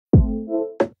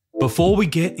Before we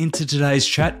get into today's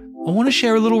chat, I want to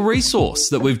share a little resource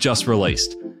that we've just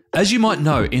released. As you might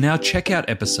know, in our checkout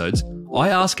episodes, I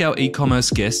ask our e-commerce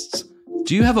guests,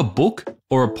 do you have a book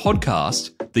or a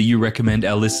podcast that you recommend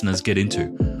our listeners get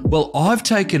into? Well, I've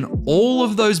taken all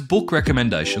of those book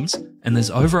recommendations, and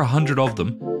there's over 100 of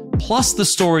them, plus the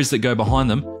stories that go behind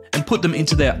them, and put them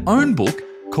into their own book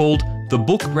called The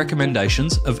Book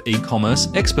Recommendations of E-Commerce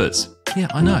Experts. Yeah,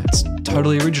 I know, it's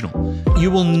totally original. You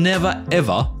will never,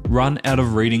 ever run out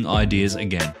of reading ideas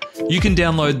again. You can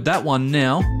download that one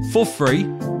now for free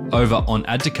over on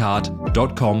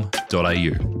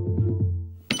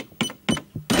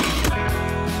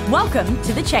addtocart.com.au. Welcome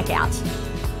to The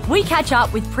Checkout. We catch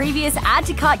up with previous Add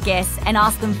to Cart guests and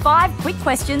ask them 5 quick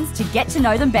questions to get to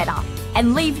know them better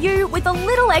and leave you with a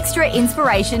little extra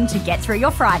inspiration to get through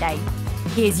your Friday.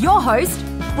 Here's your host,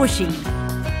 Bushy.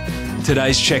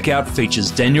 Today's checkout features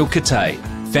Daniel Kitay,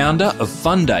 founder of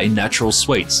FUNDAY Natural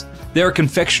Sweets. They're a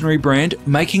confectionery brand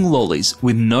making lollies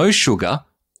with no sugar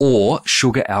or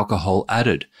sugar alcohol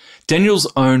added.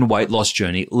 Daniel's own weight loss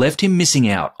journey left him missing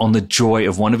out on the joy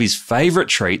of one of his favourite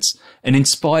treats and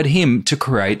inspired him to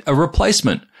create a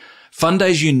replacement.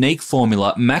 FUNDAY's unique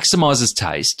formula maximises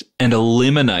taste and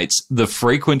eliminates the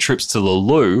frequent trips to the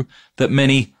loo that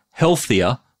many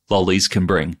healthier lollies can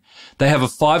bring. They have a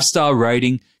 5-star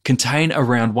rating, contain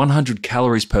around 100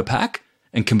 calories per pack,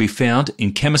 and can be found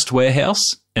in Chemist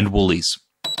Warehouse and Woolies.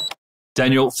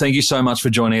 Daniel, thank you so much for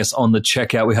joining us on the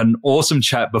checkout. We had an awesome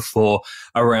chat before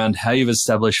around how you've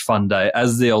established FUNDAY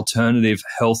as the alternative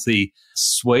healthy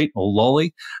sweet or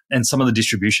lolly, and some of the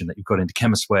distribution that you've got into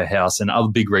Chemist Warehouse and other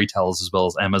big retailers as well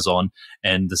as Amazon,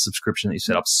 and the subscription that you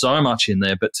set up. So much in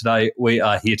there. But today we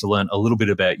are here to learn a little bit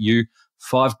about you.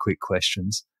 5 quick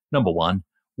questions. Number 1,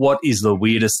 what is the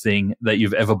weirdest thing that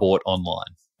you've ever bought online?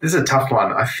 This is a tough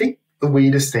one. I think the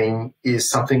weirdest thing is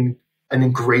an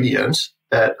ingredient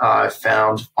that I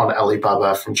found on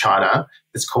Alibaba from China.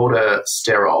 It's called a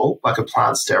sterol, like a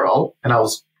plant sterol. And I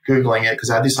was Googling it because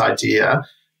I had this idea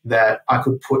that I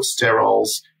could put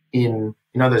sterols in,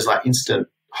 those like instant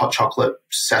hot chocolate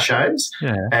sachets.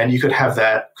 Yeah. And you could have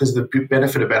that because the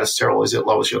benefit about a sterol is it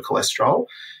lowers your cholesterol.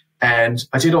 And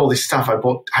I did all this stuff. I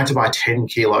had to buy 10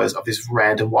 kilos of this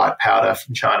random white powder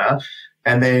from China.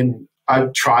 And then I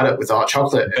tried it with the hot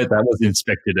chocolate. I bet that was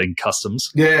inspected in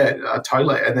customs. Yeah,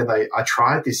 totally. And then I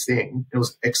tried this thing. It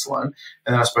was excellent.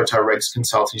 And then I spoke to a regs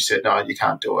consultant. She said, no, you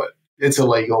can't do it. It's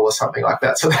illegal or something like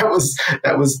that. So that was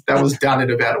done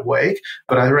in about a week.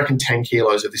 But I reckon 10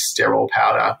 kilos of this sterol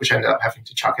powder, which I ended up having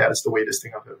to chuck out, is the weirdest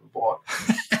thing I've ever bought.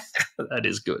 That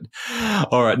is good.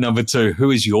 All right, number 2, who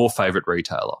is your favourite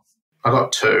retailer? I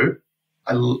got 2.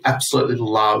 I absolutely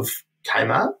love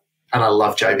Kmart and I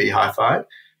love JB Hi-Fi.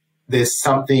 There's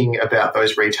something about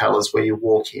those retailers where you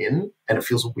walk in and it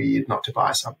feels weird not to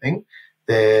buy something.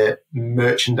 Their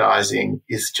merchandising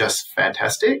is just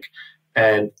fantastic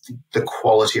and the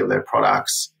quality of their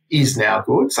products is now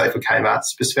good. Say for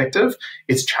Kmart's perspective,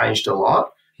 it's changed a lot.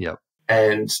 Yep.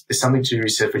 And there's something to be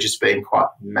said for just being quite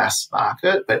mass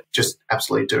market, but just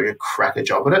absolutely doing a cracker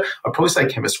job at it. I'd probably say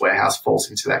Chemist Warehouse falls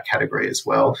into that category as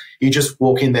well. You just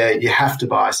walk in there, you have to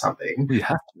buy something. You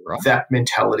have to, right? That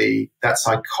mentality, that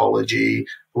psychology,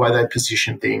 the way they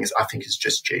position things, I think is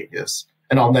just genius.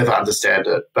 And I'll never understand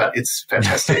it, but it's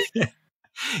fantastic.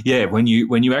 Yeah, when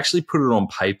you actually put it on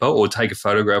paper or take a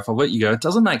photograph of it, you go, it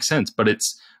doesn't make sense, but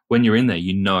it's when you're in there,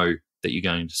 you know that you're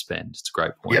going to spend. It's a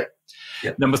great point. Yeah.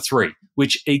 Yep. Number 3,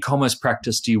 which e-commerce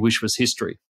practice do you wish was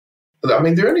history? I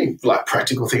mean, the only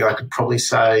practical thing I could probably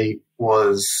say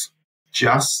was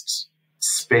just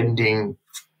spending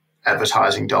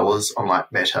advertising dollars on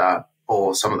Meta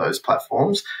or some of those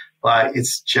platforms.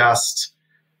 It's just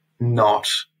not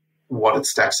what it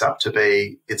stacks up to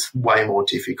be. It's way more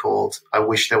difficult. I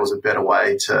wish there was a better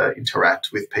way to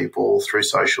interact with people through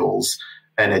socials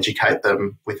and educate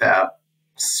them without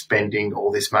spending all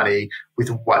this money with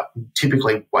what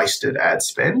typically wasted ad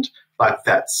spend. I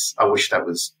wish that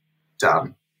was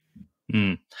done.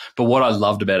 But what I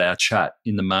loved about our chat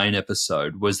in the main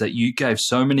episode was that you gave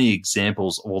so many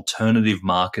examples of alternative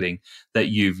marketing that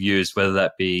you've used, whether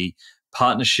that be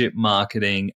partnership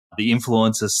marketing, the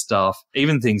influencer stuff,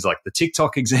 even things like the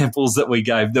TikTok examples that we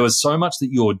gave. There was so much that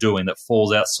you're doing that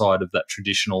falls outside of that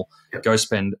traditional go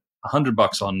spend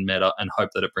 $100 on Meta and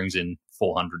hope that it brings in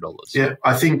 $400. Yeah,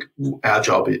 I think our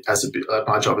job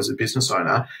my job as a business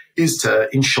owner is to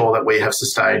ensure that we have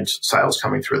sustained sales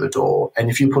coming through the door. And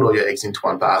if you put all your eggs into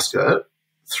one basket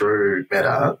through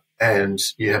Meta and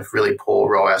you have really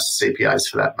poor ROAS CPAs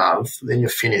for that month, then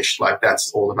you're finished.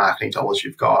 That's all the marketing dollars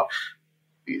you've got.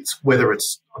 It's whether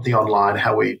it's the online,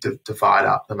 how we divide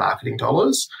up the marketing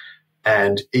dollars.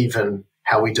 and even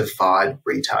how we divide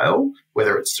retail,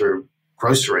 whether it's through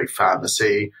grocery,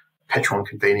 pharmacy, petrol and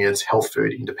convenience, health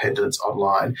food, independence,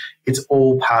 online. It's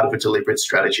all part of a deliberate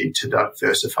strategy to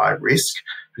diversify risk,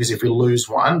 because if we lose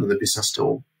one, then the business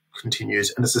still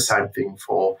continues. And it's the same thing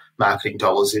for marketing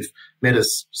dollars. If Meta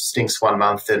stinks 1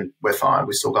 month, then we're fine.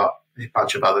 We've still got a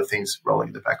bunch of other things rolling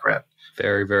in the background.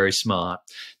 Very, very smart.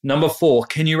 Number 4,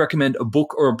 can you recommend a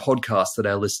book or a podcast that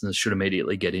our listeners should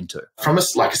immediately get into? From a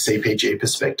CPG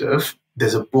perspective,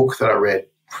 there's a book that I read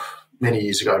many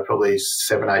years ago, probably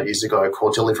 7, 8 years ago,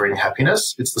 called Delivering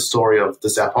Happiness. It's the story of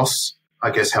the Zappos, I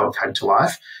guess, how it came to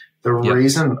life. The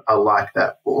reason I like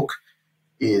that book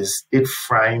is it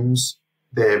frames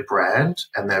their brand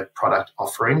and their product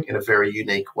offering in a very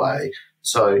unique way.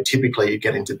 So typically you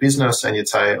get into business and you'd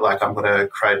say, like, I'm going to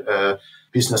create a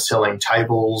business selling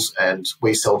tables and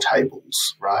we sell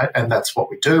tables, right? And that's what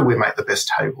we do. We make the best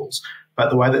tables. But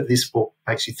the way that this book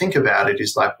makes you think about it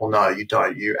is like, well, no, you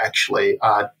don't. You actually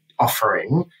are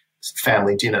offering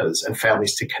family dinners and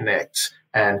families to connect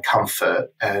and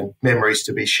comfort and memories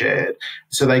to be shared.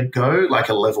 So they go like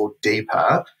a level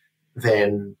deeper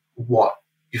than what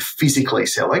you're physically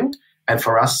selling. And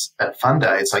for us at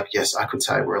FUNDAY, it's like, yes, I could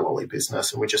say we're a lolly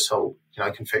business and we just sell,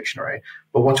 confectionery.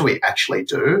 But what do we actually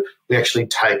do? We actually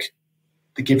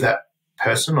give that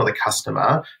person or the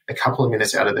customer a couple of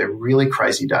minutes out of their really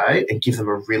crazy day and give them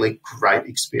a really great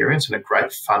experience and a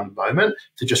great fun moment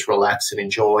to just relax and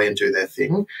enjoy and do their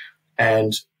thing.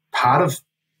 And part of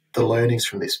the learnings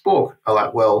from this book are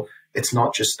like, well, it's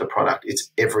not just the product,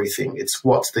 it's everything. It's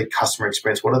what's the customer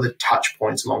experience, what are the touch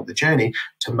points along the journey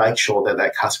to make sure that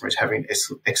that customer is having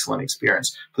an excellent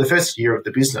experience. For the first year of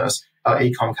the business, our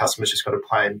e-com customers just got a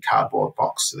plain cardboard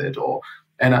box to their door.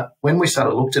 And when we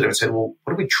started looked at it and said, well,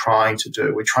 what are we trying to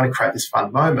do? We're trying to create this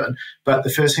fun moment. But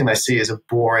the first thing they see is a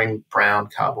boring brown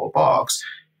cardboard box.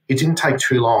 It didn't take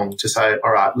too long to say,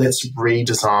 all right, let's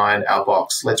redesign our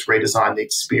box. Let's redesign the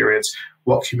experience,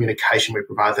 what communication we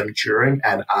provide them during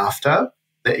and after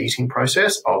the eating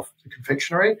process of the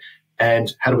confectionery,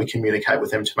 and how do we communicate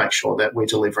with them to make sure that we're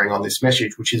delivering on this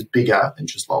message, which is bigger than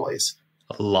just lollies.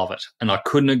 I love it. And I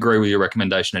couldn't agree with your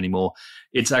recommendation anymore.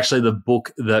 It's actually the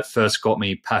book that first got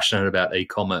me passionate about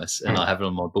e-commerce, and I have it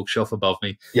on my bookshelf above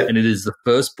me. Yep. And it is the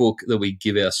first book that we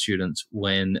give our students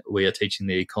when we are teaching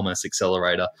the e-commerce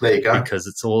accelerator. There you go. Because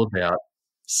it's all about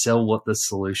sell what the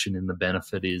solution and the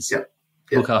benefit is. Yep.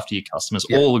 Look after your customers,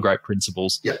 all the great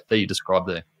principles that you described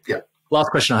there. Yep. Last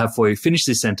question I have for you. Finish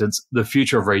this sentence. The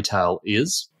future of retail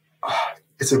is?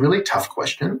 It's a really tough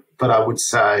question, but I would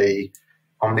say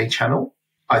omni-channel.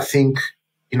 I think,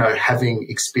 having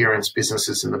experienced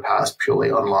businesses in the past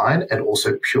purely online and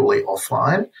also purely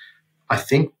offline, I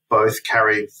think both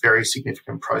carry very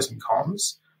significant pros and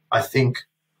cons. I think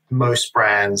most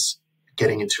brands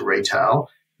getting into retail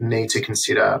need to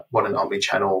consider what an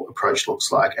omni-channel approach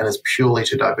looks like, and it's purely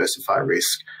to diversify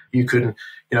risk. You could,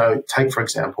 take, for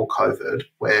example, COVID,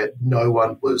 where no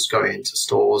one was going into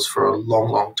stores for a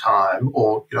long, long time,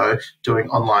 or, doing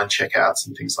online checkouts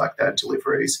and things like that,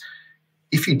 deliveries.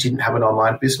 If you didn't have an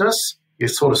online business, you're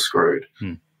sort of screwed.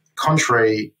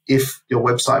 Contrary, if your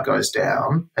website goes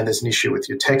down and there's an issue with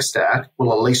your tech stack,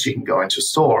 well, at least you can go into a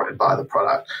store and buy the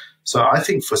product. So I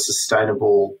think for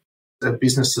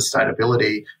business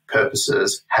sustainability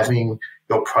purposes, having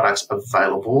your products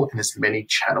available in as many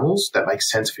channels that make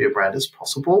sense for your brand as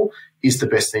possible is the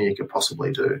best thing you could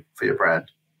possibly do for your brand.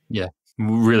 Yeah,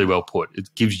 really well put.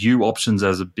 It gives you options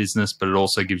as a business, but it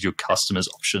also gives your customers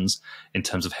options in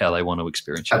terms of how they want to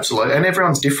experience you. Absolutely. And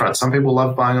everyone's different. Some people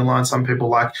love buying online. Some people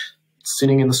like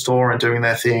sitting in the store and doing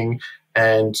their thing.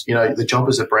 And, the job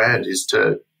as a brand is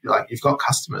to, you've got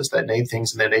customers that need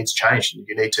things and their needs change, and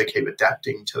you need to keep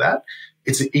adapting to that.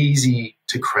 It's easy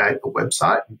to create a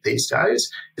website these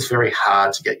days. It's very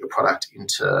hard to get your product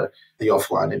into the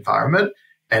offline environment.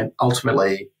 And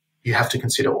ultimately, you have to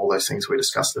consider all those things we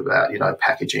discussed about,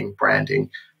 packaging, branding.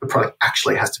 The product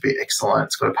actually has to be excellent.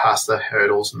 It's got to pass the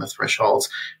hurdles and the thresholds.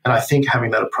 And I think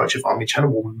having that approach of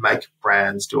omnichannel will make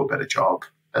brands do a better job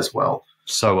as well.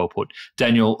 So well put.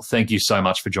 Daniel, thank you so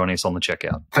much for joining us on The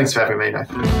Checkout. Thanks for having me,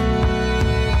 Nathan.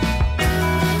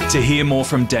 To hear more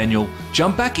from Daniel,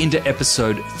 jump back into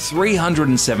episode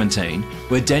 317,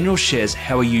 where Daniel shares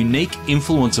how a unique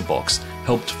influencer box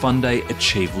helped FUNDAY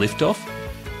achieve liftoff,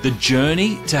 the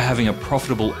journey to having a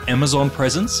profitable Amazon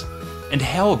presence, and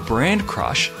how a brand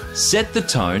crush set the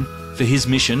tone for his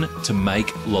mission to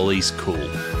make lollies cool.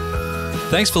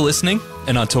 Thanks for listening,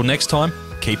 and until next time,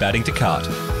 keep adding to cart.